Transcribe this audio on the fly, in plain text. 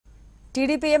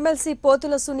TDP MLC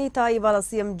Pothula Sunitha ఇవాళ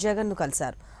CM Jagan ను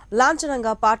కలిశారు.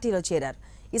 లాంఛనంగా పార్టీలో చేరారు.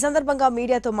 ఈ సందర్భంగా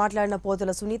మీడియాతో మాట్లాడిన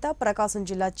పోతుల సునీత ప్రకాశం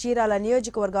జిల్లా చీరాల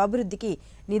నియోజకవర్గ అభివృద్ధికి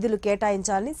నిధులు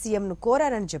కేటాయించాలని సీఎంను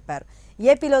కోరారని చెప్పారు.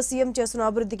 ఏపీలో సీఎం చేస్తున్న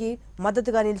అభివృద్ధికి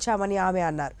మద్దతుగా నిలిచామని ఆమె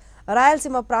అన్నారు.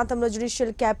 రాయలసీమ ప్రాంతంలో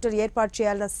జ్యుడిషియల్ క్యాపిటల్ ఏర్పాటు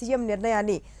చేయాలన్న సీఎం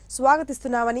నిర్ణయాన్ని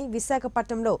స్వాగతిస్తున్నామని,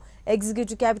 విశాఖపట్నంలో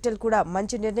ఎగ్జిక్యూటివ్ క్యాపిటల్ కూడా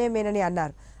మంచి నిర్ణయమేనని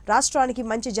అన్నారు. రాష్ట్రానికి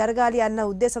మంచి జరగాలి అన్న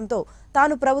ఉద్దేశంతో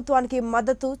తాను ప్రభుత్వానికి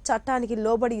మద్దతు, చట్టానికి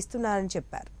లోబడి ఇస్తున్నానని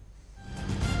చెప్పారు.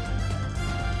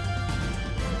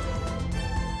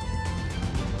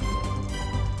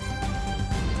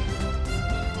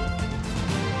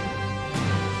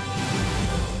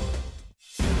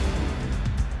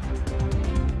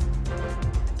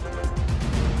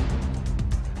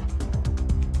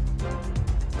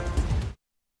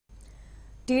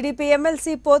 TDP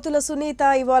MLC Pothula Sunitha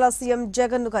ఇవాళ సీఎం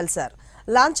జగన్ ను కలిశారు.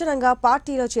 లాంఛనంగా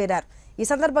పార్టీలో చేరారు. ఈ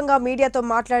సందర్భంగా మీడియాతో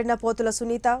మాట్లాడిన పోతుల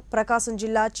సునీత ప్రకాశం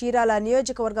జిల్లా చీరాల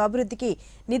నియోజకవర్గ అభివృద్ధికి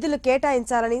నిధులు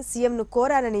కేటాయించాలని సీఎంను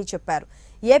కోరానని చెప్పారు.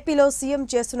 ఏపీలో సీఎం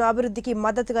చేస్తున్న అభివృద్ధికి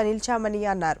మద్దతుగా నిలిచామని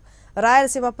అన్నారు.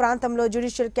 రాయలసీమ ప్రాంతంలో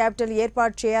జ్యుడిషియల్ క్యాపిటల్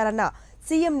ఏర్పాటు చేయాలన్న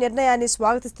సీఎం నిర్ణయాన్ని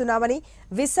స్వాగతిస్తున్నామని,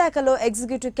 విశాఖలో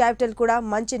ఎగ్జిక్యూటివ్ క్యాపిటల్ కూడా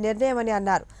మంచి నిర్ణయమని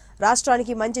అన్నారు.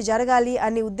 రాష్ట్రానికి మంచి జరగాలి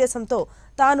అనే ఉద్దేశంతో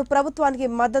తాను ప్రభుత్వానికి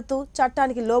మద్దతు,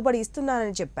 చట్టానికి లోబడి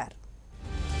ఇస్తున్నానని చెప్పారు.